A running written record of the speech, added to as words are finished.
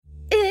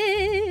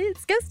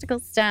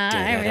Ghostacles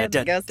time. It's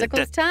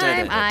Ghostacles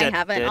time. I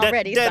haven't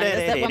already sung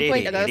this at one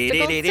point.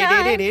 Ghostacles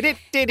time.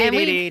 And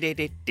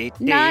we've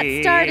not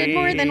started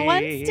more than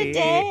once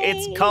today.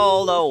 It's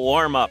called a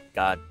warm-up,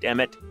 god damn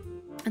it.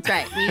 That's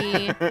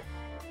right.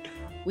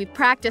 We've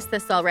practiced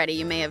this already.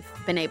 You may have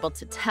been able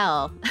to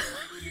tell.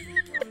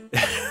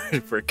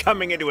 We're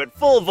coming into it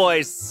full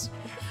voice.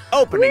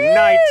 Opening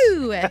night.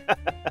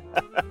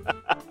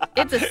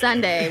 It's a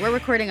Sunday. We're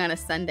recording on a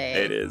Sunday.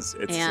 It is.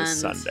 It's a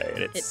Sunday.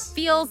 And it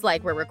feels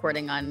like we're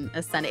recording on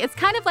a Sunday. It's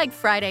kind of like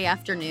Friday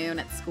afternoon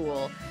at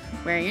school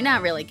where you're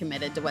not really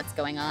committed to what's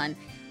going on.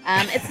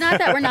 It's not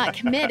that we're not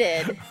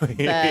committed,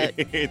 but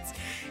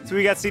so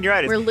we got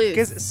senioritis. We're loose.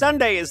 Because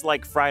Sunday is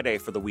like Friday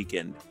for the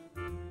weekend.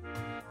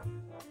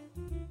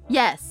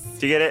 Yes.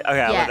 Do you get it? Okay,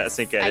 yes. I'll let that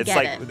sink in. I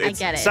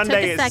get it.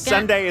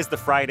 Sunday is the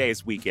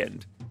Friday's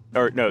weekend.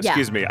 Or no,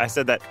 excuse me. I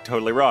said that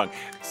totally wrong.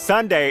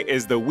 Sunday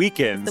is the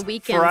weekend's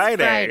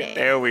Friday.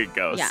 There we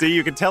go. Yeah. See,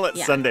 you can tell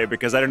it's Sunday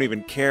because I don't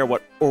even care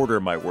what order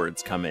my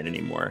words come in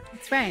anymore.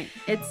 That's right.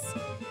 And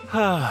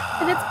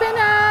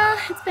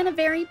it's been a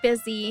very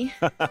busy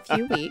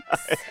few weeks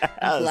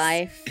of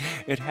life.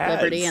 It has.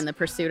 Liberty and the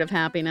pursuit of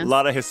happiness. A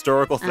lot of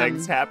historical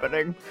things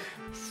happening.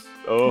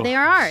 Oh,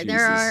 there are. Jesus.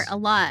 There are a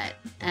lot.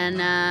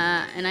 And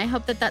I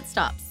hope that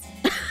stops.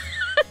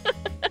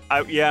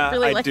 Really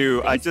I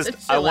do.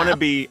 I want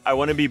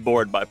to be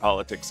bored by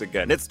politics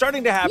again. It's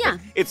starting to happen. Yeah.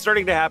 It's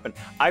starting to happen.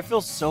 I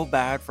feel so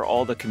bad for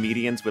all the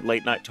comedians with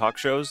late night talk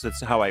shows.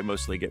 That's how I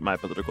mostly get my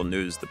political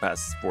news the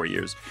past 4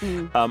 years.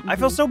 I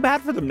feel so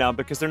bad for them now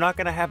because they're not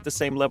going to have the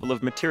same level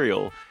of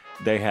material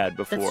they had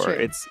before.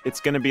 That's true. It's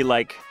going to be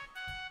like,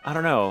 I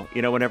don't know,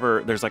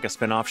 whenever there's like a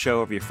spin-off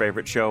show of your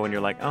favorite show and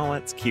you're like, oh,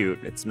 that's cute,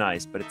 it's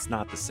nice, but it's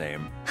not the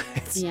same.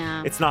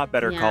 It's not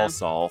Better Call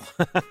Saul.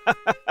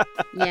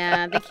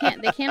 Yeah, they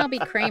can't all be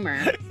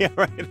Kramer. Yeah,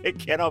 right, they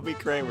can't all be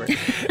Kramer.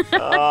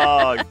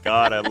 Oh,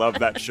 God, I love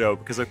that show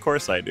because of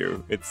course I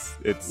do. It's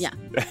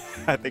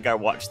I think I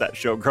watched that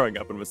show growing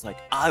up and was like,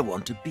 I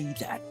want to be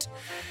that.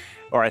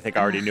 Or I think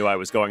I already knew I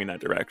was going in that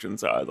direction,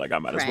 so I was like, I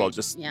might as well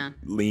just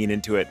lean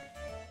into it.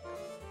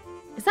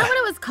 Is that what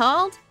it was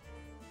called?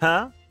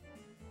 Huh?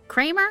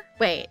 Kramer?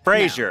 Wait.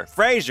 Frasier.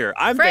 No. Frasier.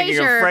 I'm thinking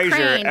of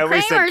Frasier. And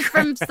Kramer's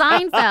from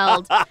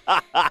Seinfeld.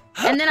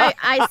 And then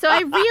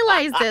I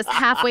realized this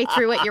halfway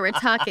through what you were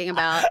talking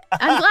about.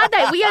 I'm glad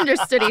that we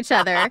understood each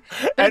other.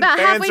 But and about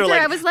halfway through,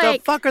 I was like,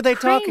 the fuck are they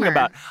talking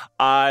about?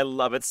 I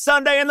love it.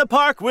 Sunday in the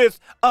park with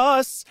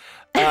us.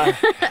 Yeah,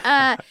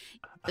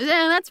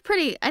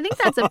 I think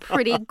that's a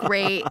pretty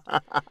great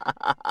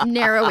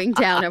narrowing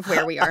down of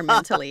where we are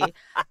mentally.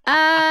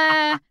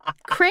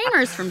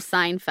 Kramer's from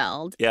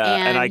Seinfeld. Yeah,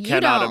 and I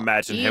cannot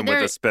imagine him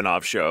with a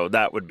spin-off show.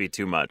 That would be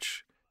too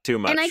much. Too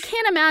much. And I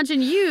can't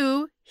imagine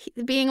you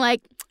being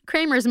like,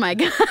 Kramer's my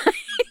guy.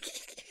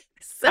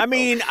 I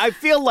mean, I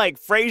feel like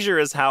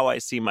Frasier is how I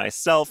see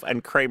myself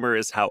and Kramer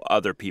is how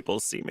other people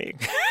see me.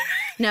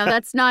 No,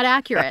 that's not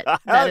accurate.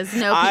 That is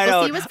people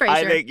see you as Frasier.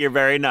 I think you're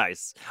very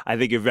nice.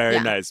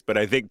 Nice, but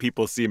I think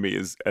people see me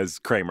as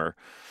Kramer.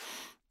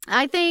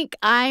 I think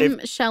I'm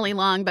Shelley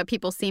Long, but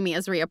people see me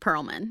as Rhea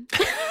Perlman.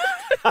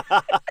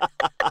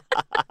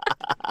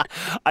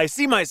 I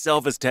see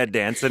myself as Ted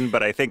Danson,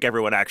 but I think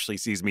everyone actually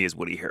sees me as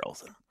Woody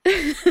Harrelson.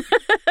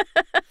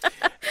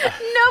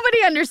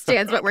 Nobody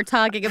understands what we're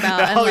talking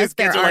about unless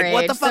they're our age.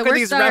 What the fuck are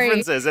these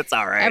references? It's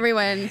all right.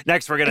 Everyone.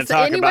 Next, we're going to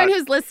talk anyone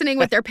who's listening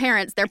with their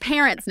parents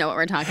know what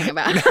we're talking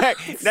about.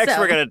 Next,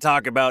 we're going to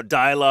talk about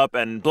dial-up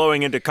and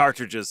blowing into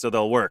cartridges so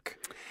they'll work.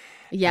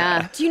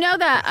 Yeah. Do you know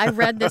that I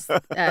read this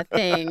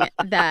thing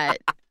that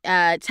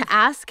to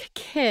ask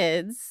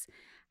kids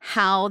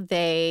how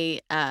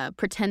they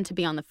pretend to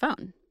be on the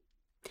phone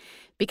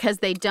because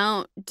they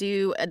don't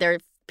do their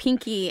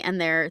pinky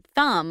and their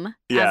thumb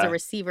as a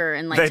receiver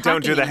and they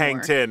don't do the hang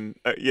 10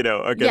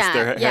 against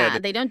their head. Yeah,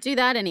 they don't do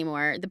that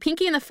anymore. The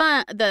pinky and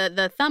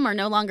the thumb are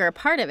no longer a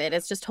part of it.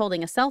 It's just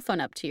holding a cell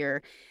phone up to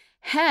your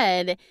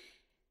head,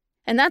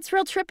 and that's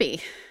real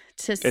trippy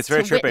to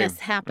witness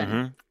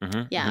happen.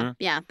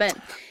 But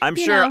I'm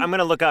sure I'm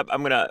gonna look up.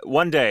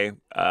 One day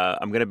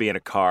I'm gonna be in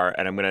a car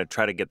and I'm gonna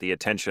try to get the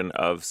attention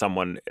of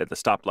someone at the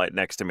stoplight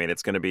next to me, and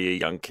it's gonna be a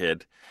young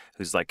kid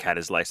who's like had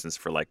his license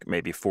for like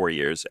maybe 4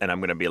 years, and I'm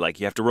gonna be like,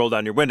 you have to roll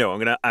down your window.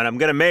 I'm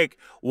gonna make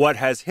what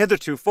has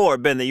hitherto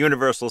been the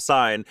universal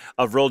sign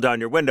of roll down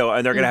your window,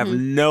 and they're gonna have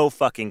no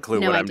fucking clue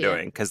what I'm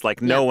doing because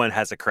no one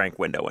has a crank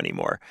window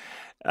anymore.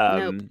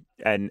 Nope.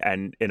 And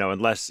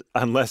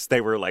unless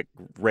they were like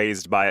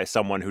raised by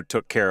someone who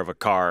took care of a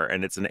car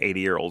and it's an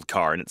 80-year-old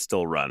car and it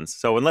still runs.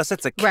 So unless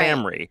it's a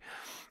Camry,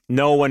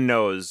 no one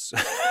knows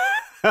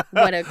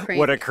what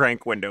a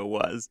crank window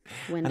was.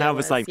 And I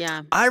was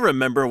I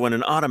remember when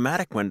an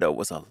automatic window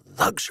was a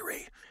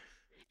luxury.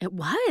 It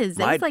was. It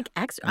was like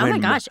extra. Oh my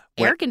gosh,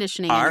 air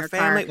conditioning in your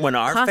car. When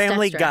our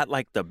family got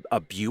like a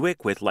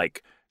Buick with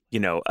like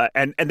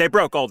and they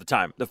broke all the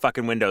time. The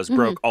fucking windows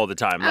broke all the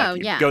time. Oh, Like,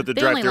 you yeah. go to the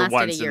They only director lasted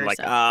a once year and or like,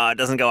 so. it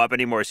doesn't go up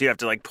anymore. So you have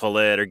to like pull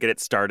it or get it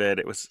started.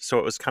 It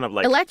was kind of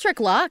like Electric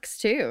locks,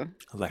 too.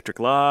 electric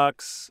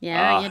locks.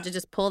 Yeah, you had to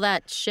just pull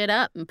that shit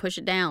up and push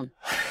it down.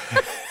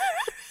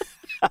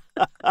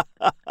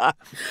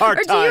 Hard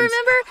Or times. do you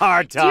remember?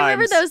 Hard times. Do you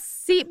remember those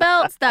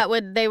seatbelts that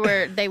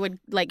they would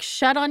like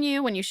shut on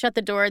you when you shut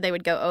the door? They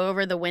would go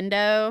over the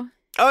window.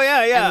 Oh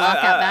yeah. And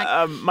lock out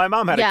back. My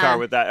mom had a Yeah. car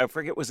with that. I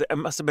forget it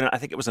must have been. I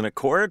think it was an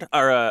Accord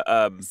or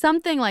a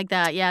Something like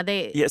that.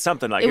 Yeah,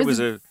 something like it was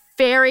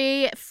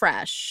very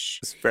fresh.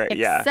 It's very,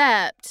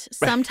 Except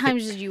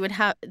sometimes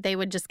they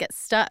would just get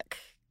stuck.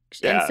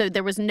 Yeah. And so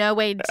there was no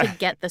way to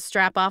get the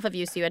strap off of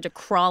you, so you had to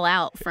crawl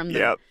out from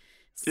the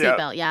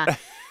seatbelt. Yeah.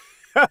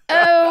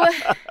 Oh,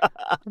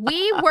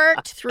 we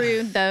worked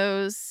through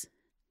those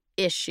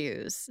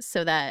issues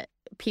so that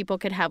people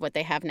could have what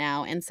they have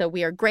now. And so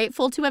we are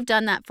grateful to have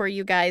done that for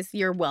you guys.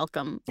 You're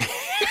welcome.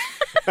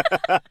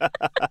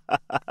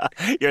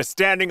 You're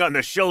standing on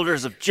the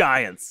shoulders of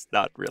giants.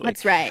 Not really.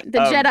 That's right. The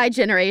Jedi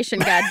generation,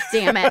 God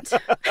damn it.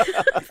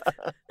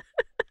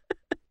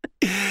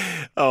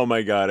 Oh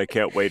my God, I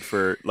can't wait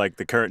for like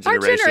the current Our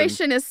generation.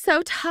 generation is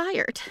so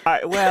tired.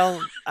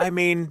 I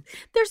mean,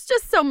 there's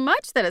just so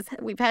much that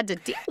we've had to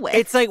deal with.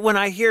 It's like when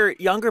I hear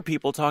younger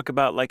people talk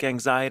about like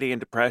anxiety and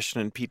depression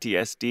and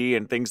PTSD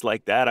and things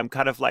like that, I'm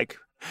kind of like,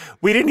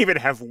 we didn't even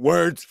have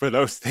words for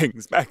those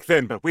things back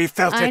then, but we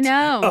felt it. I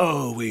know.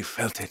 Oh, we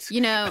felt it.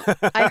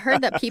 I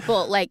heard that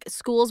people, like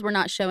schools were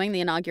not showing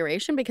the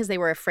inauguration because they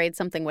were afraid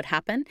something would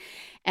happen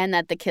and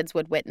that the kids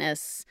would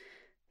witness,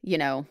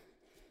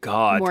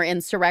 God. more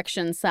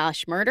insurrection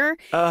 / murder.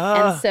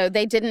 And so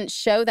they didn't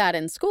show that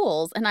in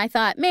schools. And I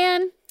thought,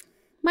 man,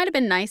 might have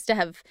been nice to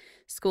have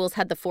schools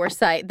had the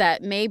foresight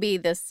that maybe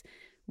this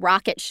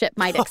rocket ship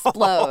might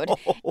explode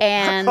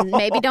and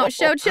maybe don't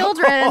show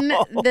children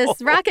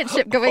this rocket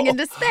ship going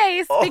into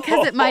space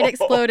because it might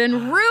explode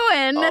and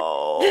ruin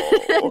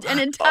an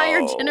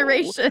entire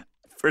generation.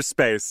 For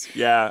space.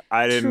 Yeah,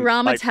 I didn't.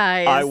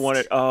 Traumatized. I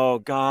wanted, oh,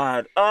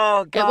 God.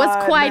 Oh, God. It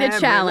was quite man, a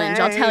challenge,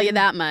 man. I'll tell you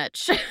that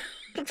much.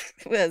 It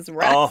was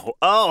rough.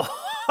 Oh,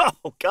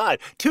 God.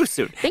 Too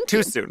soon. Thank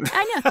you. Too soon.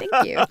 I know.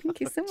 Thank you.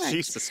 Thank you so much.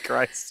 Jesus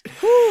Christ.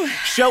 Whew.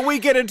 Shall we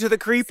get into the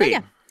creepy?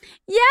 So,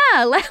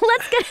 yeah, let's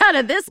get out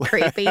of this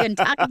creepy and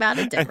talk about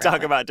a different And talk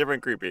one. about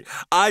different creepy.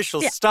 I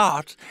shall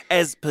start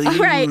as per All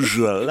right.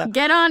 usual.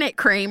 Get on it,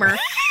 Kramer.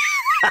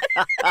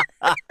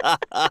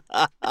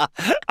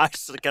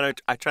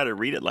 I try to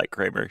read it like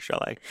Kramer,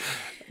 shall I?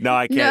 No,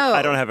 I can't. No.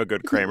 I don't have a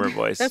good Kramer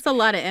voice. That's a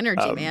lot of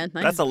energy, man.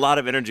 That's a lot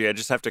of energy. I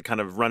just have to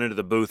kind of run into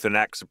the booth and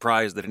act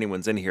surprised that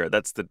anyone's in here.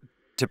 That's the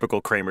typical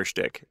Kramer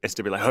shtick, is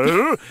to be like,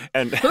 huh?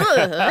 And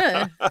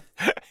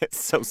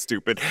it's so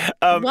stupid.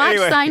 Watch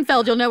anyway.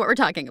 Seinfeld, you'll know what we're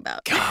talking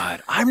about.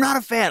 God, I'm not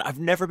a fan. I've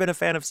never been a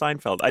fan of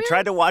Seinfeld. I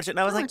tried to watch it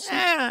and I was like,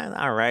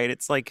 all right.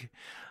 It's like,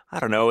 I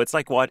don't know. It's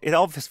like it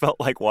always felt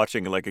like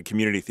watching like a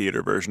community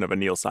theater version of a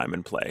Neil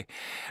Simon play.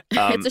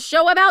 It's a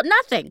show about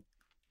nothing.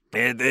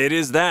 It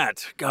is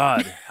that.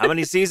 God, how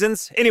many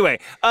seasons? Anyway,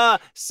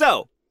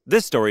 so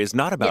this story is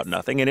not about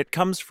nothing, and it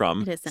comes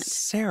from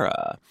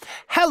Sarah.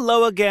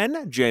 Hello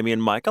again, Jamie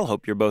and Michael.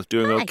 Hope you're both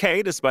doing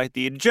okay, despite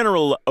the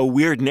general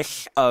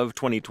weirdness of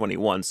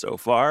 2021 so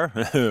far.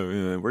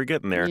 We're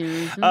getting there.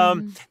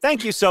 Mm-hmm.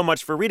 Thank you so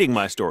much for reading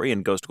my story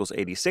in Ghostacles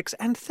 86,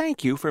 and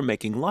thank you for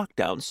making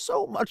lockdown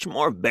so much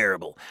more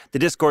bearable. The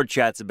Discord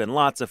chats have been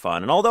lots of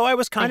fun, and although I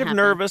was kind of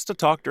nervous to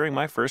talk during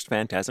my first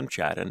Phantasm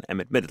chat and am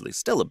admittedly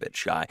still a bit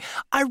shy,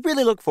 I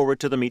really look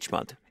forward to them each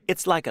month.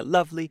 It's like a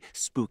lovely,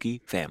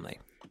 spooky family.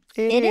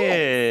 It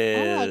is.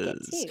 I like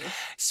it too.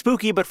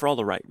 Spooky, but for all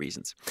the right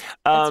reasons.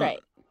 That's right.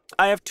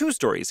 I have two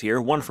stories here,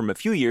 one from a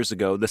few years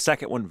ago, the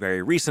second one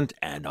very recent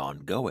and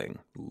ongoing.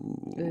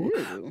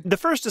 Ooh. The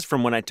first is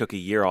from when I took a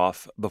year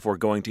off before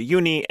going to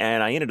uni,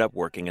 and I ended up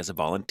working as a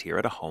volunteer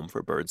at a home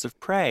for birds of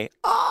prey.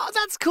 Oh,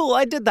 that's cool.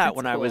 I did that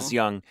when I was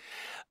young.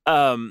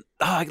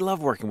 I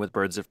love working with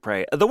birds of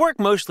prey. The work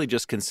mostly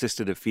just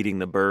consisted of feeding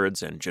the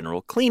birds and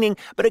general cleaning,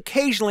 but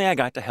occasionally I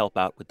got to help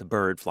out with the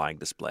bird flying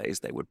displays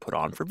they would put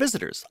on for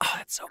visitors. Oh,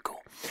 that's so cool.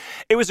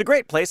 It was a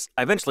great place.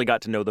 I eventually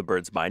got to know the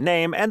birds by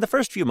name, and the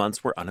first few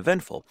months were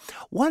uneventful.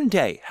 One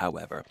day,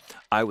 however,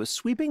 I was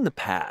sweeping the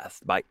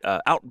path by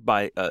the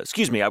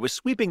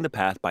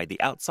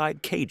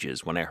outside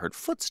cages when I heard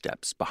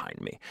footsteps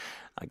behind me.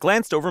 I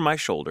glanced over my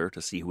shoulder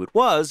to see who it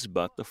was,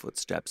 but the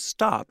footsteps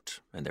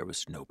stopped, and there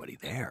was nobody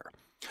there.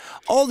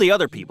 All the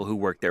other people who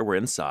worked there were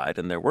inside,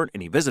 and there weren't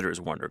any visitors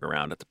wandering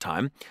around at the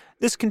time.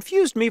 This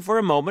confused me for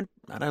a moment,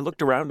 and I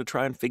looked around to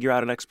try and figure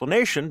out an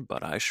explanation,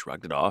 but I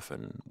shrugged it off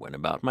and went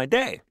about my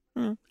day,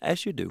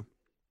 as you do.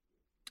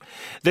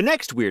 The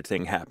next weird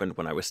thing happened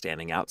when I was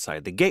standing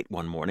outside the gate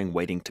one morning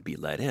waiting to be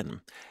let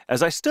in.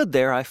 As I stood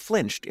there, I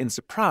flinched in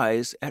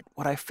surprise at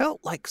what I felt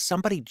like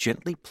somebody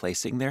gently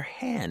placing their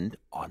hand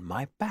on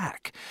my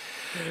back.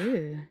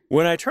 Ooh.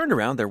 When I turned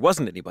around, there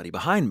wasn't anybody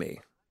behind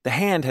me. The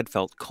hand had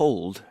felt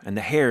cold, and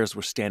the hairs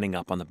were standing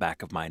up on the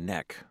back of my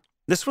neck.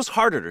 This was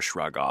harder to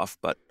shrug off,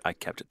 but I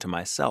kept it to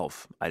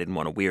myself. I didn't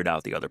want to weird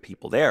out the other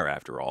people there,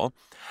 after all.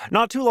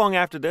 Not too long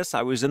after this,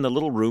 I was in the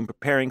little room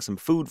preparing some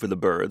food for the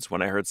birds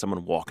when I heard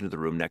someone walk into the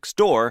room next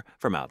door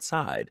from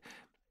outside.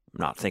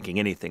 Not thinking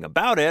anything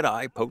about it,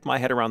 I poked my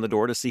head around the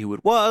door to see who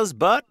it was,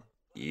 but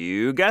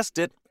you guessed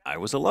it, I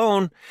was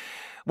alone.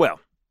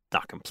 Well,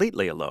 not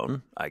completely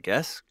alone, I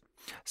guess.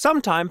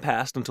 Some time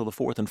passed until the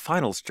fourth and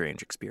final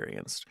strange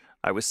experience.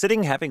 I was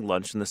sitting having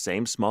lunch in the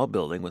same small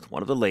building with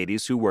one of the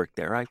ladies who worked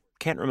there. I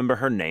can't remember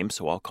her name,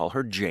 so I'll call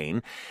her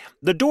Jane.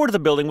 The door to the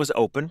building was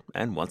open,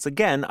 and once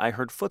again I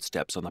heard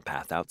footsteps on the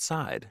path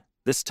outside,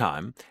 this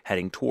time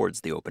heading towards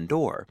the open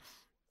door.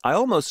 I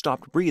almost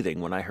stopped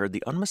breathing when I heard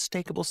the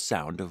unmistakable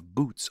sound of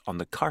boots on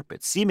the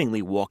carpet,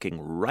 seemingly walking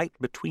right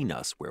between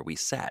us where we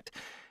sat.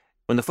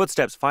 When the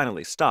footsteps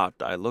finally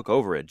stopped, I looked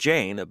over at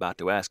Jane, about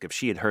to ask if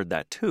she had heard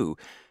that too.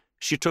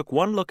 She took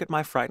one look at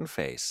my frightened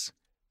face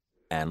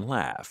and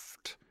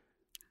laughed.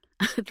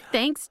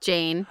 Thanks,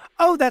 Jane.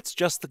 "Oh, that's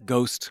just the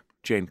ghost,"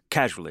 Jane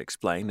casually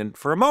explained, and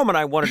for a moment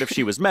I wondered if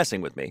she was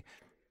messing with me.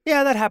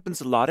 "Yeah, that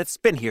happens a lot. It's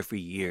been here for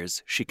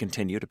years," she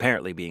continued,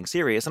 apparently being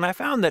serious, and I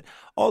found that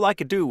all I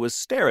could do was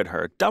stare at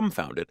her,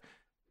 dumbfounded.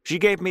 She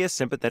gave me a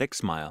sympathetic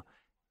smile.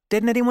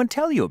 "Didn't anyone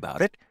tell you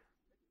about it?"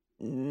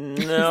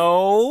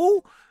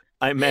 "No,"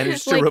 I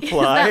managed to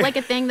reply. Is that like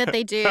a thing that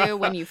they do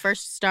when you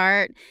first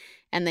start?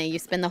 And then you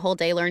spend the whole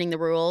day learning the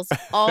rules.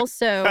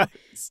 Also,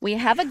 we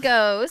have a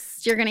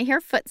ghost. You're going to hear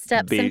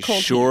footsteps and cold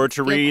Be sure hands.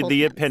 to read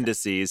the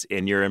appendices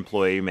in your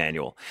employee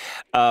manual.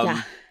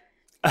 Yeah.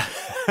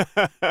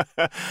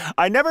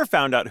 I never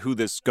found out who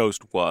this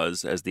ghost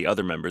was, as the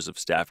other members of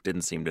staff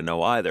didn't seem to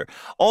know either.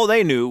 All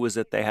they knew was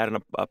that they had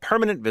a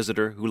permanent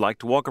visitor who liked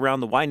to walk around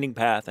the winding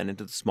path and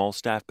into the small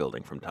staff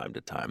building from time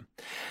to time.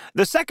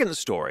 The second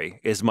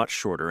story is much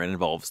shorter and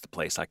involves the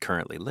place I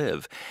currently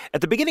live. At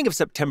the beginning of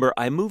September,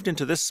 I moved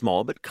into this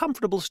small but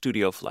comfortable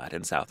studio flat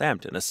in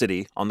Southampton, a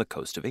city on the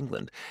coast of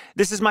England.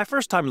 This is my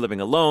first time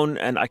living alone,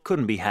 and I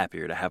couldn't be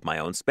happier to have my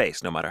own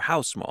space, no matter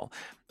how small.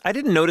 I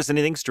didn't notice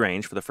anything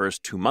strange for the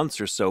first 2 months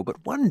or so,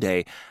 but one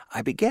day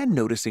I began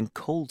noticing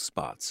cold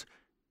spots.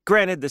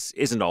 Granted, this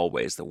isn't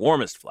always the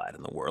warmest flat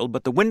in the world,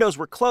 but the windows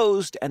were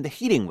closed and the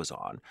heating was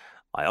on.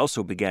 I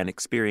also began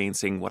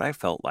experiencing what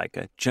felt like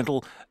a gentle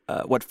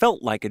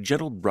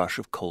brush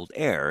of cold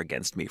air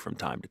against me from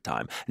time to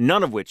time,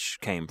 none of which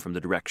came from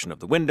the direction of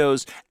the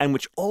windows, and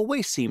which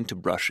always seemed to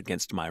brush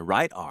against my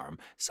right arm,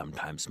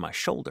 sometimes my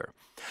shoulder.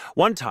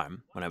 One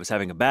time, when I was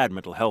having a bad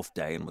mental health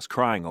day and was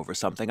crying over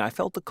something, I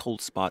felt the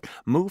cold spot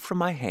move from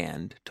my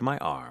hand to my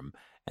arm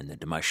and then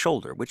to my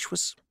shoulder, which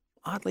was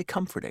oddly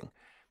comforting.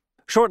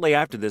 Shortly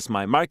after this,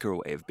 my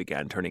microwave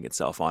began turning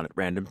itself on at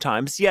random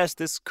times. Yes,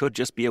 this could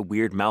just be a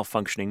weird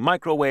malfunctioning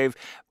microwave,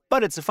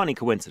 but it's a funny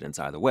coincidence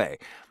either way.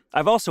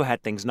 I've also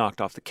had things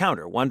knocked off the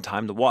counter. One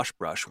time, the wash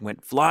brush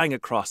went flying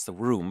across the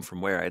room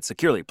from where I had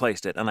securely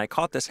placed it, and I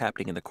caught this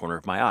happening in the corner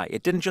of my eye.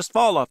 It didn't just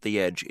fall off the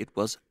edge, it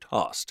was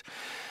tossed.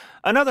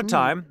 Another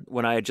time,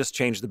 when I had just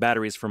changed the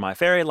batteries for my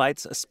fairy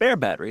lights, a spare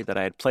battery that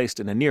I had placed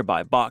in a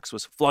nearby box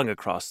was flung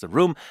across the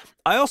room.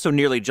 I also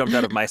nearly jumped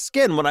out of my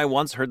skin when I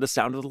once heard the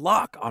sound of the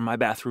lock on my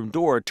bathroom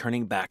door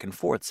turning back and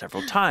forth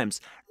several times.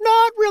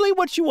 Not really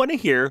what you want to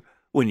hear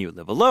when you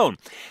live alone.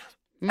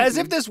 As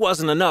if this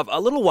wasn't enough,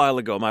 a little while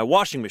ago, my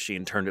washing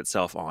machine turned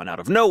itself on out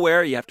of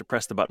nowhere. You have to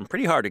press the button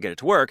pretty hard to get it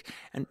to work.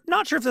 And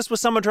not sure if this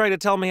was someone trying to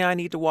tell me I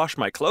need to wash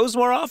my clothes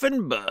more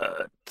often,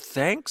 but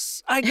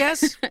thanks, I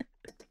guess.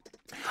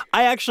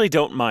 I actually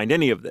don't mind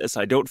any of this.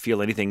 I don't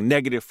feel anything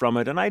negative from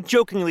it, and I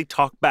jokingly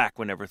talk back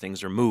whenever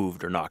things are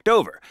moved or knocked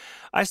over.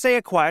 I say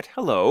a quiet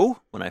hello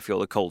when I feel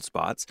the cold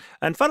spots,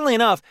 and funnily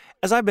enough,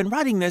 as I've been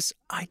writing this,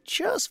 I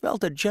just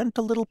felt a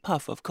gentle little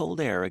puff of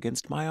cold air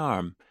against my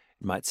arm.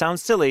 It might sound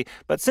silly,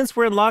 but since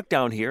we're in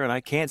lockdown here and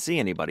I can't see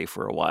anybody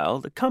for a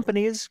while, the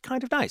company is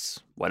kind of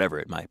nice, whatever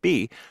it might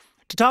be.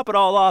 To top it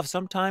all off,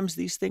 sometimes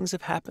these things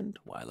have happened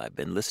while I've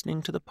been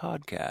listening to the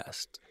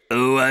podcast.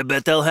 Oh, I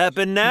bet they'll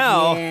happen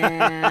now.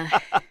 Yeah,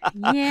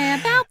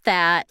 about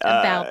that.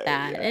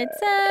 Yeah.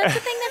 It's a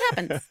thing that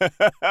happens.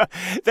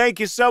 Thank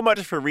you so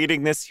much for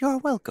reading this. You're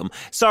welcome.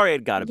 Sorry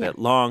it got a bit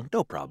long.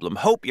 No problem.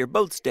 Hope you're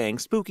both staying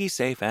spooky,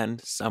 safe, and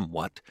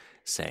somewhat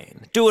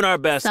sane. Doing our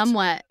best.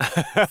 Somewhat.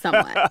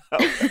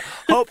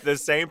 Hope the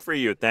same for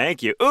you.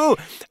 Thank you. Ooh,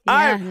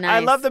 nice. I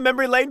love the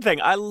memory lane thing.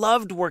 I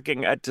loved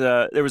working at,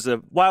 there was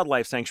a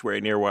wildlife sanctuary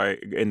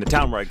in the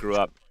town where I grew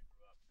up.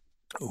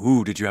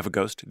 Ooh, did you have a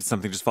ghost? Did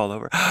something just fall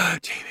over?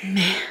 Jamie.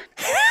 Man.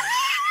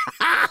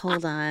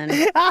 Hold on.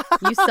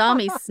 You saw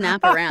me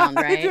snap around,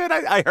 right? I did.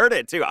 I heard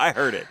it, too. I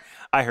heard it.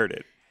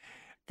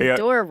 The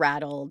door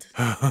rattled.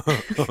 I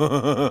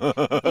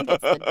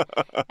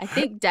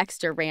think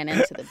Dexter ran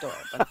into the door,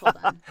 but hold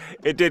on.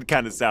 It did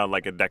kind of sound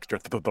like a Dexter.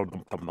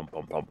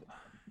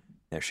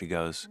 There she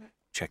goes,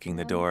 checking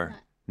the door.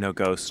 No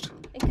ghost.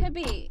 It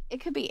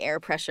could be air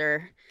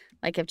pressure.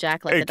 Like if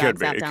Jack let the dogs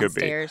out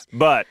downstairs.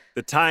 But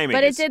the timing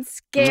But it did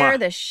scare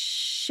the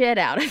shit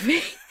out of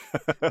me.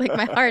 Like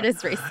my heart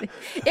is racing.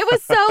 It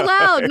was so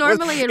loud.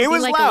 Normally it would be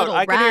like loud. a little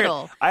I could hear it.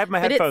 rattle. I have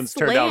my but it headphones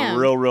turned down slammed.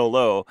 real, real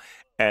low,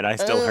 and I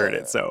still heard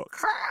it. So,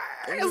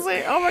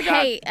 oh my God.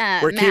 Hey,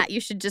 Matt, you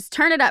should just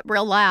turn it up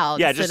real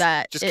loud so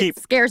that it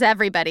scares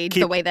everybody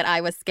the way that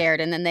I was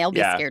scared, and then they'll be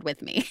scared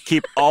with me.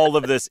 Keep all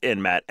of this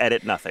in, Matt.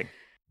 Edit nothing.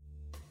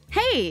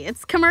 Hey,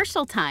 it's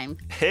commercial time.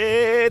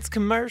 Hey, it's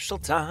commercial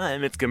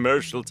time. It's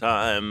commercial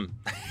time.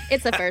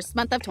 It's the first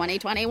month of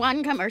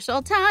 2021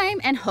 commercial time,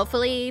 and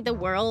hopefully the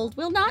world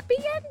will not be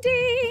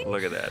ending.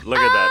 Look at that. Look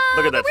at that.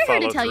 Look at that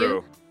follow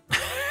through.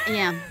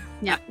 Yeah.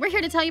 We're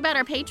here to tell you about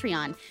our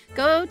Patreon.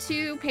 Go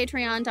to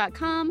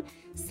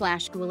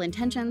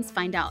patreon.com/ghoulintentions.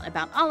 Find out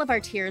about all of our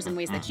tiers and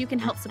ways that you can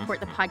help support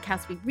the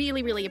podcast. We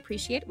really, really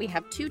appreciate it. We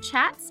have 2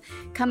 chats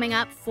coming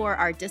up for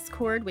our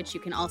Discord, which you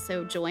can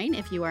also join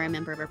if you are a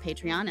member of our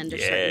Patreon under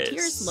certain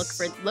tiers.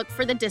 Look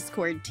for the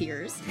Discord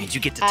tiers. It means you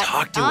get to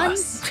talk to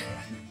us.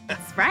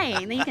 That's right.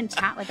 And then you can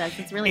chat with us.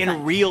 It's really fun.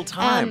 In real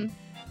time.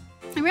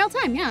 In real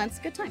time, yeah, it's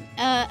a good time.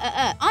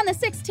 On the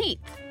 16th,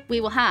 we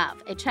will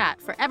have a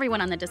chat for everyone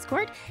on the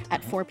Discord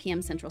at 4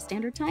 p.m. Central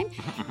Standard Time.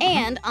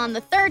 And on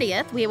the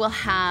 30th, we will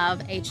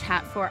have a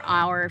chat for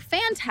our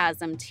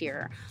Phantasm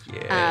tier.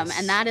 Yes.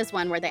 And that is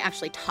one where they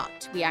actually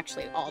talked. We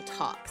actually all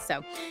talk.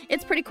 So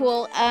it's pretty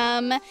cool.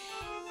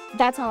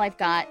 That's all I've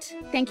got.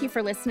 Thank you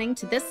for listening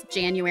to this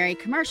January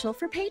commercial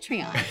for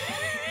Patreon.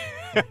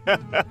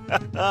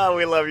 Oh,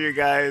 we love you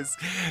guys.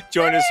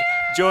 Join us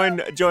on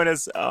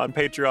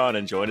Patreon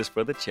and join us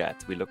for the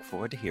chat. We look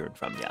forward to hearing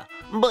from you.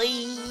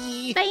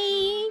 Bye.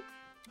 Bye.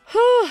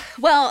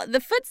 Well, the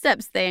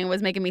footsteps thing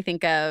was making me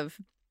think of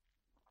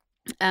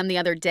the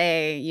other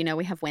day. You know,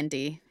 we have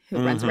Wendy who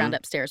runs around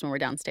upstairs when we're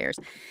downstairs.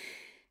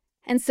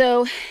 And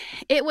so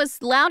it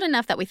was loud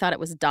enough that we thought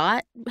it was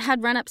Dot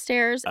had run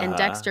upstairs, and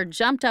Dexter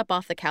jumped up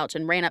off the couch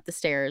and ran up the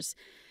stairs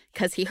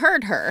because he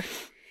heard her.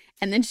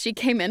 And then she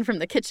came in from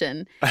the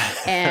kitchen,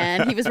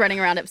 and he was running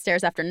around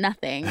upstairs after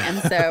nothing.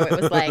 And so it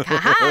was like,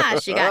 ha-ha,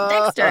 she got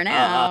Dexter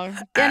now.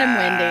 Get him,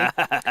 Wendy.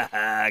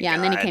 Yeah,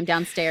 and then he came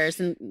downstairs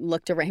and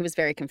looked around. He was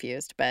very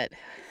confused. But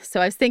so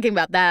I was thinking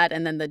about that,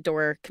 and then the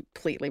door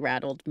completely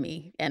rattled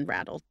me and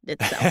rattled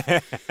itself.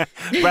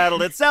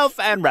 Rattled itself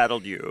and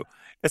rattled you.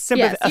 Yes, you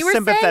were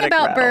saying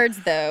about rattle. Birds,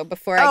 though,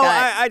 before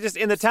I just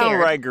in the town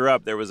where I grew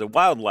up, there was a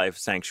wildlife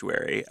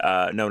sanctuary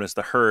known as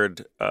the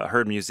Herd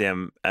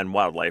Museum and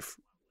Wildlife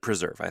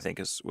Preserve, I think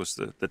was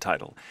the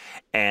title.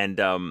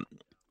 And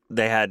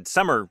they had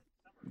summer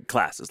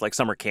classes, like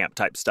summer camp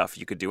type stuff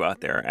you could do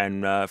out there.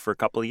 And for a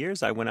couple of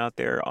years, I went out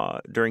there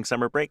during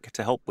summer break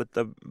to help with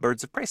the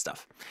birds of prey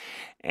stuff.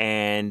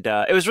 And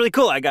it was really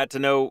cool. I got to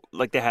know,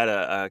 like, they had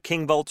a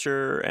king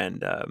vulture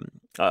and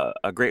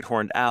a great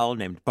horned owl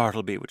named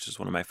Bartleby, which is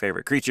one of my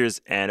favorite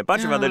creatures, and a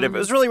bunch of other different. It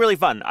was really, really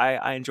fun.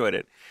 I enjoyed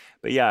it.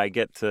 But yeah, I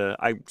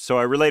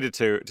related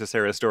to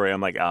Sarah's story.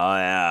 I'm like, oh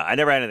yeah, I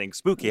never had anything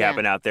spooky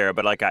happen out there,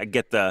 but like I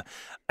get the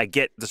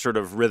sort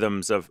of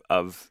rhythms of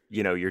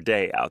your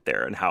day out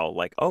there, and how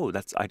like, oh,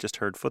 I just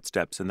heard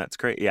footsteps, and that's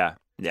great. Yeah.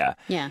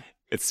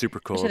 It's super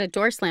cool. I had a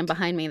door slam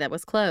behind me that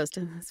was closed.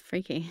 That's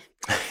freaky.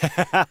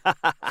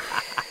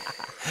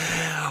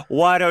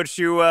 Why don't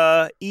you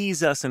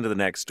ease us into the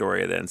next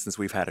story then, since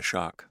we've had a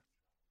shock?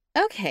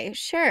 Okay,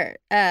 sure.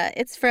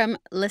 It's from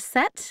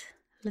Lisette.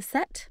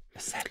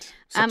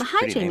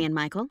 Hi, Jamie and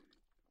Michael.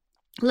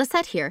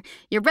 Lisette here,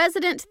 your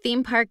resident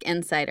theme park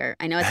insider.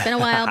 I know it's been a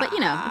while, but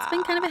it's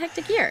been kind of a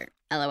hectic year.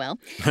 LOL.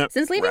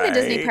 Since leaving the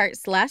Disney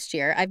parks last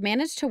year, I've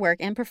managed to work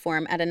and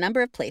perform at a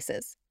number of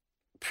places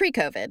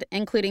pre-COVID,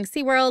 including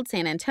SeaWorld,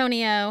 San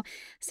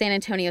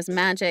Antonio's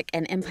Magic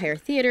and Empire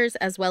Theaters,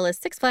 as well as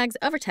Six Flags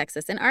Over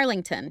Texas in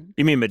Arlington.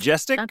 You mean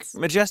Majestic?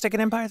 Majestic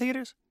and Empire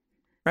Theaters?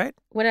 Right?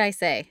 What did I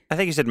say? I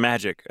think you said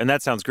Magic, and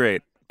that sounds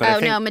great.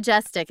 But no,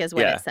 Majestic is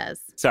what it says.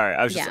 Sorry,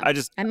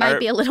 I might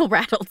be a little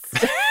rattled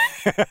still.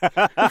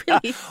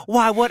 Really?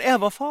 Why,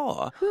 whatever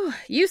for?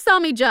 You saw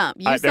me jump.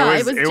 It was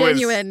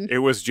genuine. It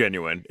was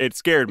genuine. It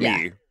scared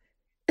me.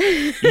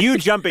 You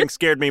jumping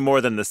scared me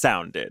more than the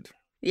sound did.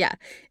 Yeah.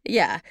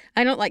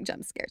 I don't like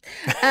jump scares.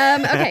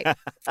 Okay.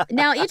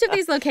 Now, each of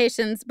these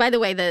locations, by the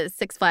way, the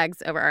Six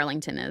Flags over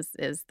Arlington is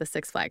the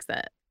Six Flags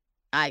that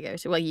I go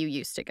to. Well, you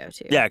used to go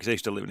to. Yeah, because I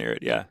used to live near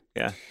it. Yeah.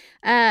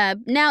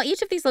 Now,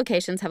 each of these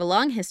locations have a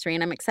long history,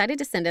 and I'm excited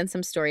to send in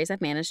some stories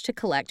I've managed to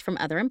collect from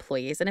other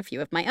employees and a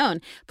few of my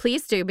own.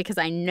 Please do, because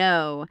I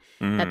know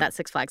that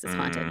Six Flags is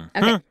haunted.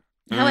 Okay.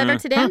 However,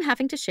 today I'm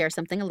having to share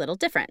something a little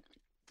different.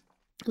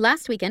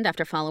 Last weekend,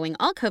 after following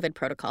all COVID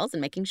protocols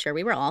and making sure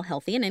we were all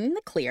healthy and in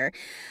the clear,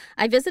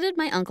 I visited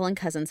my uncle and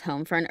cousin's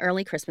home for an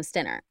early Christmas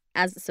dinner.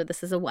 So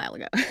this is a while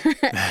ago.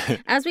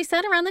 As we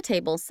sat around the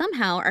table,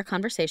 somehow our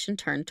conversation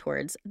turned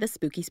towards the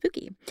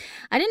spooky.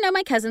 I didn't know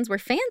my cousins were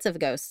fans of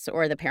ghosts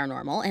or the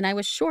paranormal, and I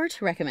was sure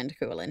to recommend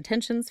Cruel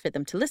Intentions for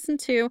them to listen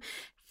to.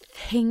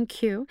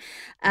 Thank you.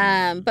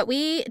 But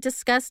we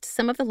discussed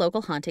some of the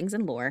local hauntings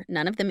and lore.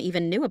 None of them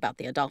even knew about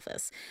the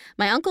Adolphus.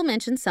 My uncle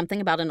mentioned something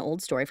about an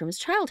old story from his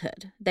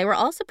childhood. They were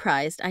all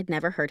surprised I'd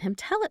never heard him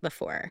tell it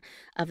before.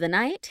 Of the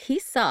night he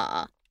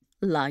saw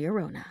La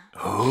Llorona.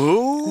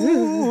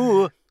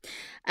 Ooh.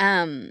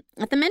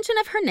 At the mention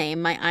of her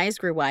name, my eyes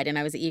grew wide and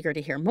I was eager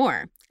to hear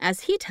more.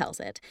 As he tells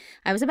it,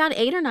 I was about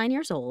 8 or 9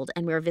 years old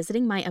and we were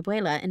visiting my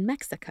abuela in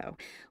Mexico.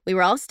 We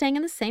were all staying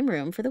in the same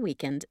room for the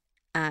weekend.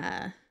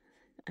 I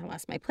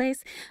lost my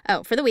place.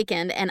 Oh, for the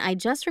weekend, and I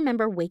just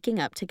remember waking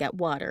up to get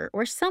water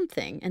or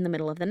something in the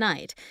middle of the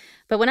night.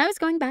 But when I was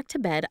going back to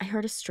bed, I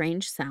heard a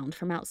strange sound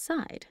from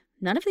outside.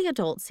 None of the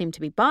adults seemed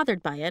to be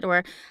bothered by it,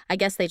 or I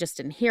guess they just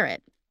didn't hear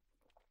it.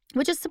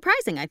 Which is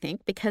surprising, I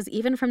think, because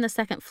even from the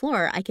second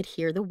floor, I could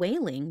hear the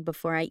wailing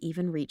before I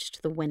even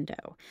reached the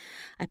window.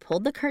 I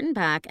pulled the curtain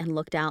back and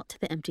looked out to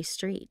the empty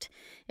street.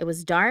 It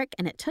was dark,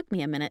 and it took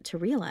me a minute to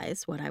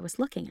realize what I was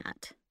looking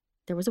at.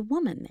 There was a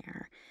woman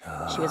there.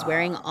 She was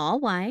wearing all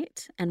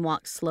white and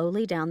walked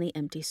slowly down the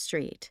empty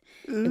street.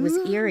 It was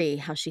eerie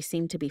how she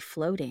seemed to be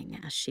floating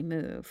as she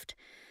moved.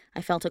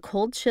 I felt a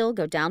cold chill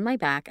go down my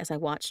back as I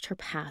watched her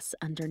pass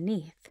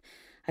underneath.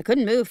 I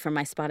couldn't move from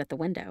my spot at the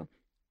window.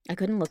 I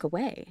couldn't look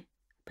away,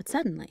 but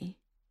suddenly,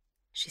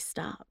 she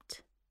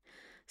stopped.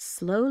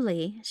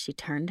 Slowly, she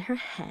turned her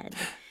head.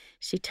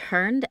 She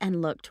turned and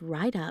looked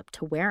right up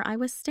to where I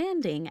was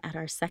standing at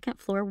our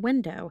second-floor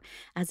window,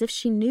 as if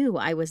she knew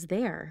I was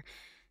there.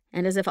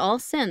 And as if all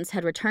sense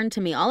had returned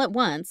to me all at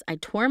once, I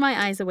tore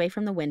my eyes away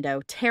from the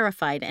window,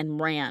 terrified, and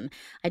ran.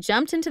 I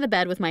jumped into the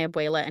bed with my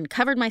abuela and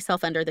covered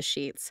myself under the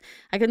sheets.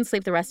 I couldn't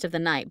sleep the rest of the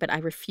night, but I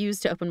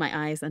refused to open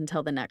my eyes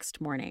until the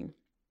next morning.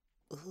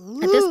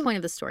 At this point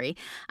of the story,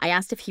 I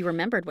asked if he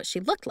remembered what she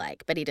looked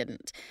like, but he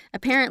didn't.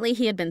 Apparently,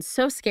 he had been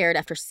so scared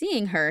after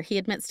seeing her, he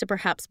admits to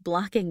perhaps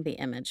blocking the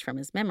image from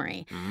his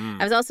memory.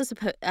 I was also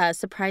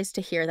surprised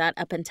to hear that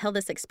up until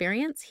this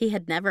experience, he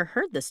had never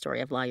heard the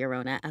story of La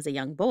Llorona as a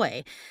young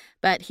boy,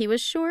 but he was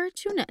sure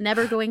to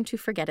never going to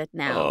forget it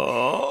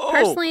now.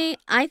 Personally,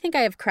 I think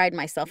I have cried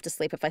myself to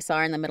sleep if I saw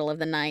her in the middle of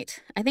the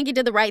night. I think he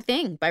did the right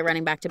thing by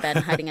running back to bed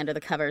and hiding under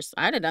the covers.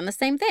 I'd have done the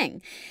same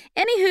thing.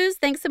 Anywho's,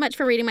 thanks so much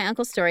for reading my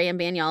uncle's story and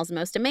being y'all's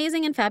most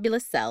amazing and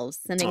fabulous selves.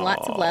 Sending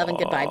lots of love and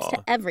good vibes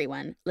to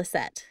everyone.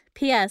 Lisette.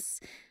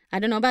 P.S. I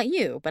don't know about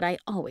you, but I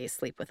always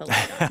sleep with a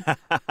light on.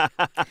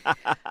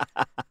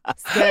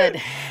 It's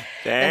good.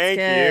 Thank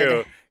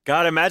you.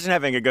 God, imagine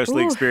having a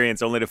ghostly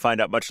experience only to find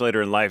out much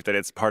later in life that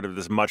it's part of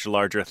this much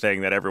larger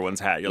thing that everyone's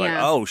had. You're like,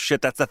 oh,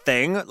 shit, that's a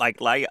thing?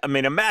 I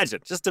mean,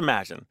 imagine. Just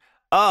imagine.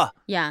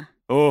 Yeah.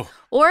 Oh.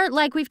 Or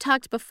like we've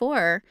talked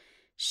before,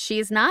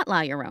 she's not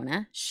La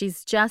Llorona.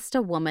 She's just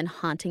a woman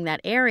haunting that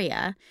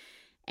area.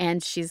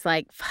 And she's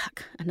like,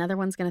 fuck, another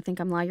one's going to think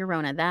I'm La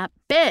Llorona. That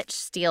bitch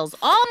steals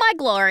all my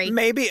glory.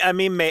 Maybe La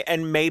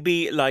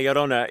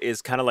Llorona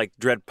is kind of like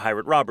Dread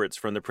Pirate Roberts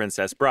from The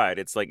Princess Bride.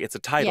 It's like, it's a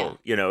title,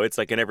 you know, it's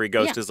like, and every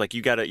ghost is like,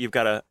 you've got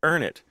to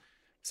earn it.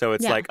 So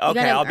it's like,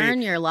 okay, I'll be,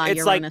 earn your La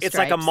Llorona it's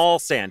like a mall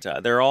Santa.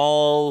 They're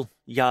all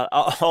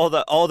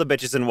the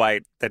bitches in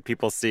white that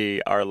people see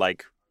are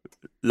like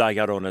La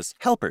Llorona's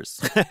helpers.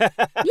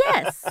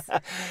 Yes.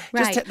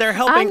 Right. They're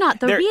helping. I'm not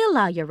the real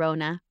La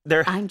Llorona.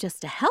 I'm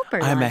just a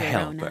helper, I'm La a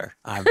Llorona. helper.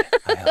 I'm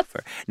a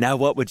helper. Now,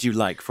 what would you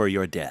like for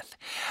your death?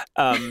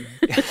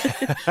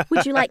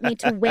 Would you like me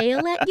to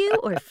wail at you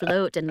or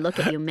float and look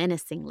at you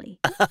menacingly?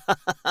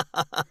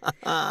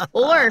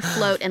 Or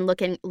float and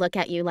look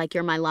at you like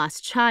you're my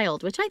lost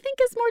child, which I think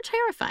is more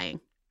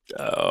terrifying.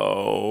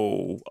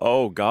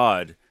 Oh,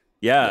 God.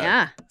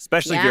 Yeah.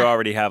 Especially if you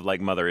already have,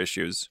 like, mother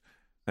issues.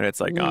 And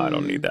it's like, I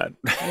don't need that.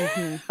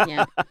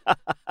 Yeah.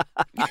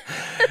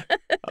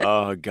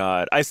 Oh,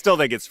 God. I still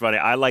think it's funny.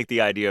 I like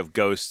the idea of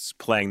ghosts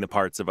playing the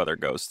parts of other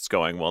ghosts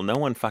going, well, no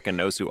one fucking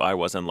knows who I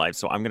was in life,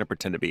 so I'm going to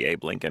pretend to be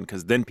Abe Lincoln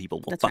because then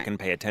people will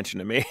pay attention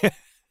to me.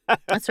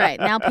 That's right.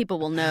 Now people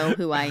will know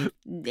who I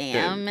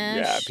am.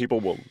 Yeah, people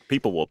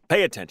will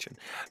pay attention.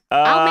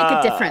 I'll make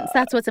a difference.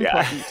 That's what's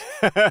important.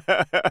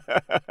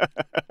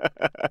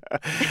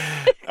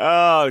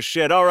 Oh,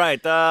 shit. All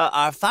right.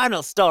 Our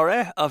final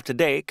story of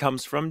today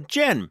comes from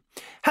Jen.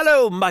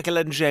 Hello, Michael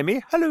and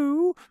Jamie.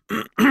 Hello.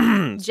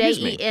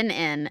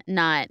 Jenn,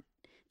 not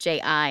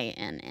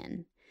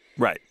Jinn.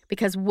 Right.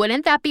 Because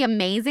wouldn't that be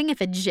amazing if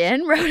a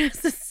Jen wrote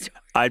us a story?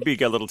 I'd be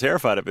a little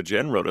terrified if a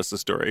Jen wrote us a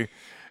story.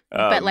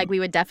 But like we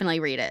would definitely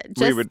read it.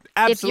 We would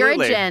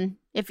absolutely. If you're a Jen,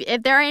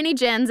 if there are any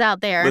Jens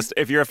out there. Listen,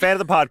 if you're a fan of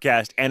the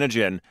podcast and a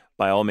Jen,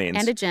 by all means.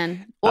 And a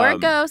Jen. Or a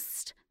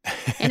ghost.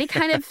 Any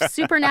kind of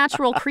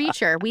supernatural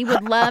creature, we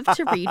would love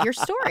to read your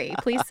story.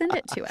 Please send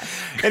it to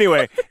us.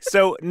 Anyway,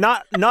 so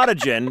not a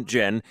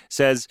Jen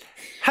says,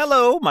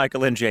 hello,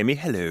 Michael and Jamie.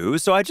 Hello.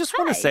 So I just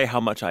want to say how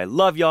much I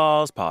love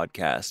y'all's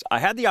podcast. I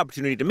had the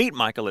opportunity to meet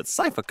Michael at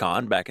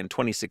CypherCon back in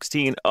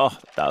 2016,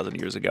 1,000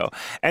 years ago,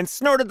 and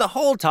snorted the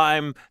whole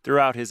time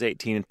throughout his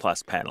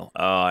 18-plus panel.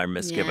 Oh, I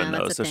miss giving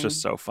those. It's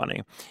just so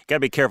funny. Got to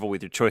be careful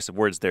with your choice of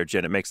words there,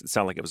 Jen. It makes it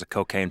sound like it was a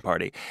cocaine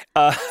party.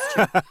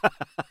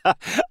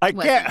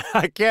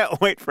 I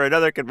can't wait for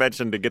another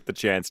convention to get the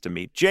chance to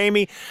meet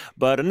Jamie,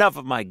 but enough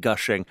of my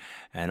gushing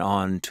and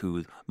on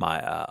to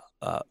my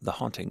the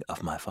haunting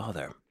of my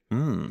father.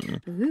 Ooh.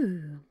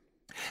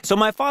 So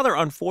my father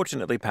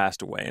unfortunately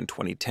passed away in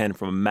 2010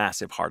 from a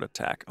massive heart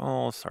attack.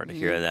 Oh, sorry to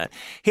hear that.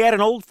 He had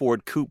an old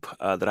Ford Coupe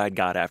that I'd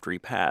got after he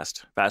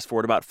passed. Fast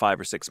forward about 5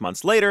 or 6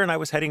 months later, and I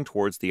was heading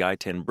towards the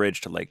I-10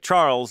 bridge to Lake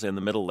Charles in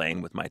the middle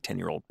lane with my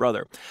 10-year-old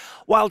brother.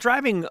 While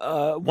driving,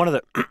 one of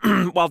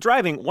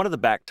the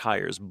back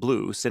tires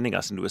blew, sending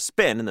us into a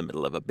spin in the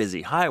middle of a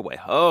busy highway.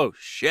 Oh,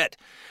 shit.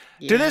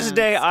 To this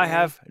day, I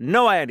have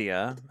no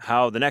idea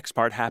how the next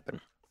part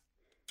happened.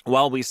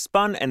 While we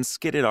spun and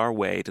skidded our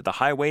way to the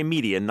highway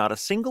median, not a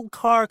single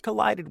car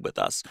collided with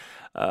us.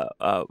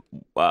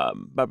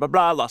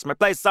 Lost my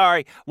place,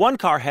 sorry. One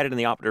car headed in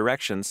the opposite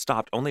direction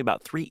stopped only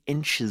about 3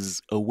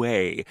 inches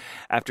away.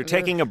 After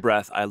taking a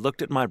breath, I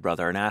looked at my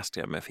brother and asked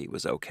him if he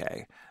was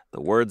okay.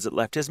 The words that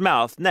left his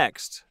mouth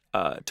next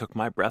took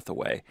my breath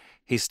away.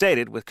 He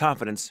stated with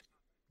confidence,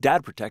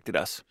 "Dad protected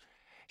us."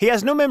 He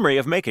has no memory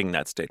of making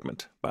that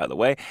statement, by the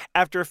way.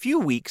 After a few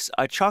weeks,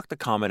 I chalked the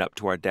comment up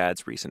to our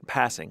dad's recent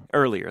passing,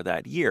 earlier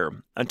that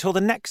year, until the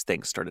next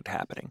thing started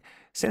happening.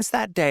 Since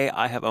that day,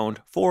 I have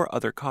owned 4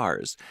 other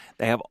cars.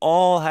 They have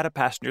all had a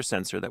passenger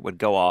sensor that would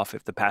go off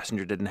if the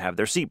passenger didn't have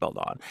their seatbelt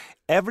on.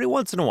 Every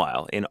once in a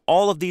while, in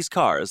all of these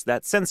cars,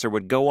 that sensor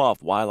would go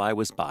off while I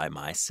was by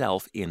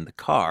myself in the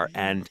car,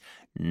 and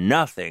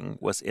nothing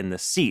was in the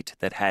seat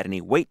that had any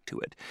weight to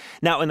it.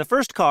 Now, in the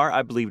first car,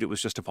 I believed it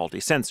was just a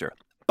faulty sensor.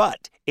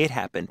 But it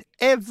happened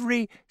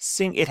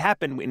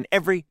in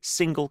every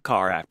single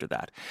car after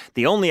that.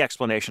 The only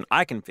explanation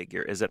I can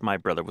figure is that my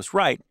brother was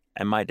right,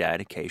 and my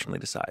dad occasionally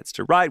decides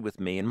to ride with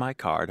me in my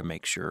car to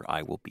make sure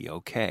I will be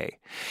okay.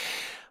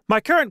 My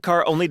current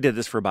car only did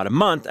this for about a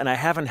month, and I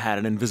haven't had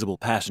an invisible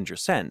passenger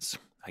since.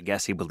 I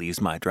guess he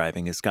believes my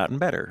driving has gotten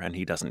better, and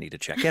he doesn't need to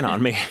check in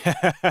on me.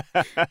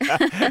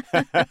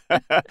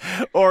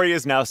 Or he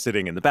is now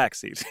sitting in the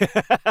backseat.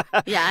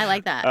 Yeah, I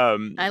like that.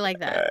 I like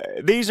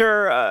that. These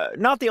are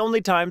not the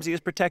only times he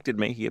has protected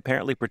me. He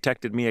apparently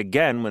protected me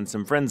again when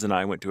some friends and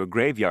I went to a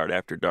graveyard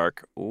after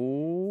dark.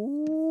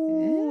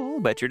 Ooh,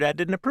 bet your dad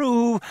didn't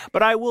approve,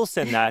 but I will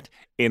send that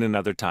in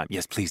another time.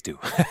 Yes, please do.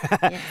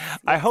 Yes.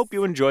 I hope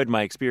you enjoyed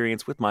my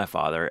experience with my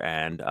father,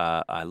 and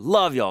I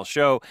love y'all's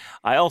show.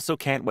 I also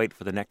can't wait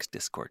for the next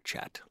Discord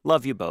chat.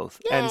 Love you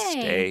both. Yay. And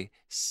stay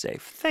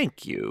safe.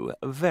 Thank you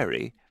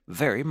very,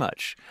 very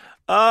much.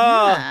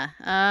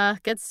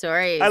 Good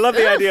story. I love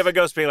the idea of a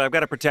ghost being like, I've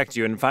got to protect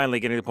you, and finally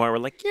getting to the point where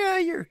like, yeah,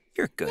 you're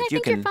good. Yeah,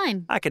 you're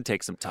fine. I can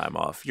take some time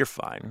off. You're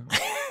fine.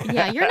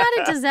 Yeah, you're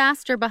not a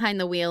disaster behind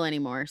the wheel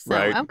anymore. So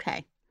right.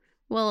 Okay.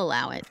 We'll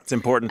allow it. It's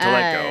important to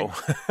let go.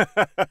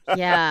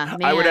 Yeah,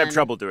 man. I would have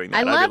trouble doing that. I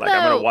I'd be like,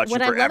 I'm going to watch you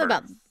forever. forever. What I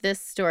love about this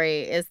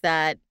story is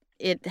that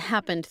it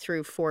happened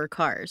through 4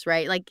 cars,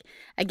 right? Like,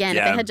 again,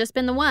 if it had just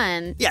been the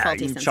one,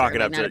 faulty you sensor, chalk it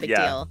up not to a big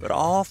deal. But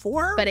all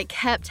 4? But it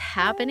kept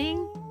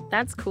happening.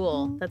 That's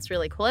cool. That's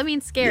really cool. I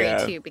mean,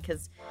 scary too,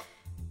 because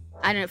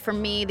I don't know, for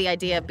me, the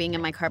idea of being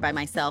in my car by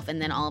myself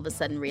and then all of a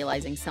sudden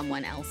realizing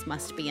someone else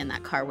must be in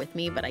that car with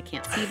me, but I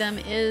can't see them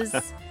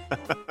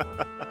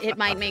it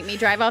might make me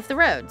drive off the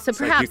road. So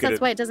perhaps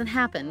that's why it doesn't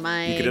happen.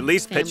 You could at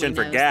least pitch in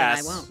for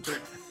gas. I won't do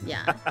it.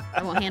 Yeah,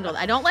 I won't handle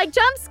that. I don't like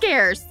jump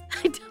scares.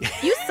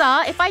 You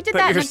saw, if I did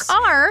that in a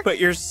car. But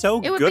you're so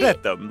good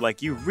at them.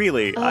 Like, you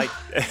really, I'm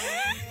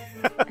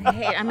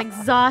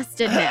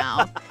exhausted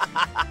now.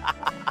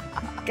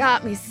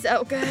 Got me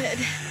so good.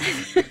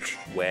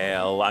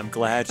 Well, I'm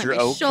glad you're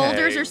my okay.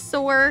 Shoulders are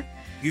sore.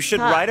 You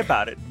should write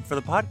about it for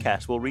the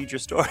podcast. We'll read your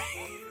story.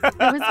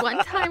 There was one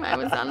time I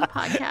was on the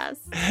podcast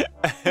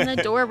and the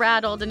door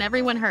rattled and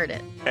everyone heard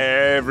it.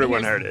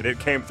 Everyone heard it. It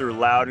came through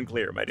loud and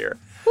clear, my dear.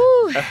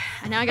 Whew.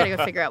 And now I got to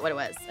go figure out what it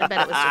was. I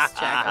bet it was just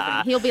Jack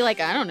opening. He'll be like,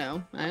 I don't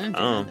know. I don't do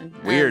nothing.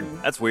 Weird.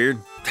 That's weird.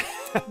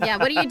 Yeah,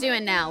 what are you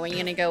doing now? Are you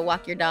going to go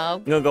walk your dog?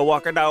 I'm going to go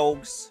walk our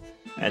dogs.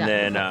 And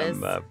then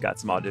I've got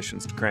some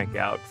auditions to crank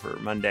out for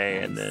Monday.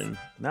 Nice. And then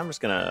I'm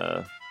just going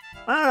to...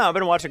 I don't know. I've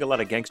been watching a lot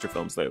of gangster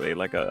films lately.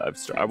 Like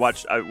I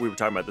watched. We were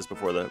talking about this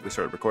before we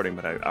started recording,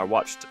 but I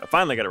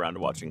finally got around to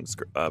watching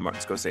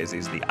Martin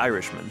Scorsese's The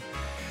Irishman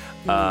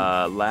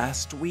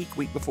last week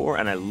before,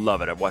 and I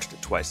love it. I've watched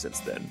it twice since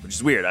then, which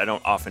is weird. I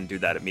don't often do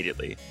that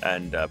immediately,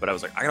 and but I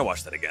was like, I gotta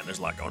watch that again. There's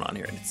a lot going on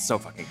here, and it's so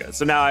fucking good.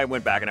 So now I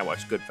went back and I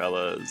watched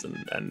Goodfellas,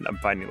 and I'm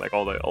finding like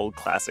all the old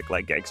classic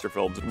like gangster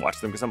films and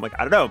watch them because I'm like,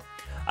 I don't know.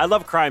 I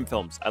love crime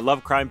films. I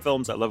love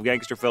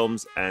gangster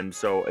films, and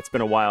so it's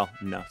been a while.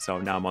 So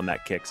now I'm on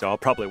that kick. So I'll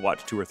probably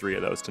watch 2 or 3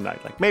 of those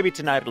tonight. Like maybe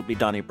tonight it'll be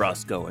Donnie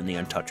Brasco and The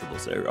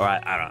Untouchables, or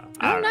I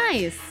don't know.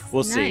 Nice.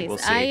 We'll see.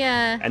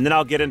 And then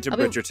I'll get into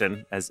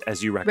Bridgerton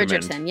as you recommend.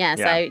 Bridgerton, yes.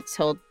 Yeah. I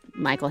told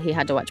Michael he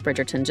had to watch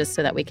Bridgerton just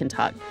so that we can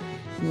talk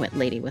with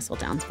Lady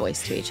Whistledown's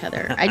voice to each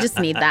other. I just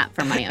need that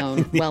for my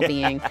own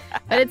well-being.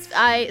 But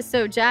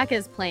so Jack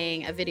is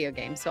playing a video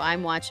game, so I'll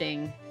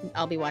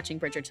be watching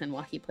Bridgerton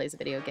while he plays a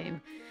video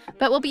game.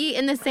 But we'll be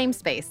in the same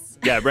space.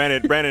 Yeah,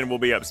 Brandon will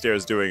be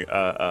upstairs doing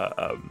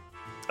a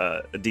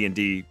a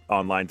D&D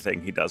online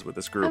thing he does with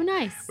this group. Oh,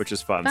 nice. Which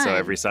is fun. So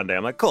every Sunday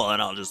I'm like, cool,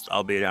 and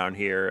I'll be down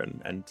here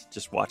and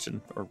just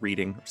watching or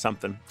reading or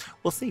something.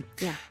 We'll see.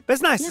 Yeah. But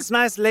it's nice. Yeah. It's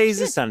nice,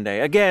 lazy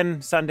Sunday.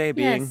 Again, Sunday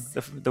being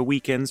the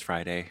weekend's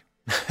Friday.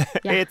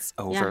 Yeah. It's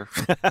over.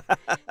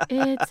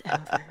 Yeah. It's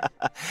over.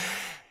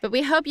 But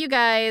we hope you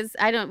guys,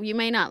 you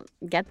may not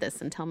get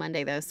this until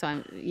Monday though.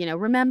 So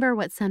remember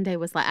what Sunday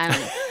was like. I don't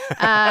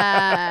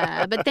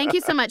know. But thank you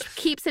so much.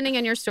 Keep sending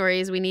in your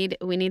stories. We need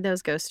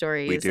those ghost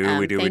stories. We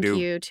do. Thank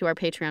you to our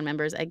Patreon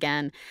members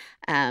again.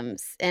 And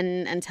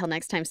until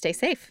next time, stay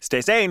safe.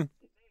 Stay sane.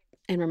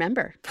 And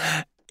remember,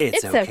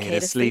 it's okay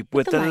to sleep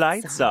with the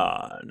lights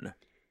on.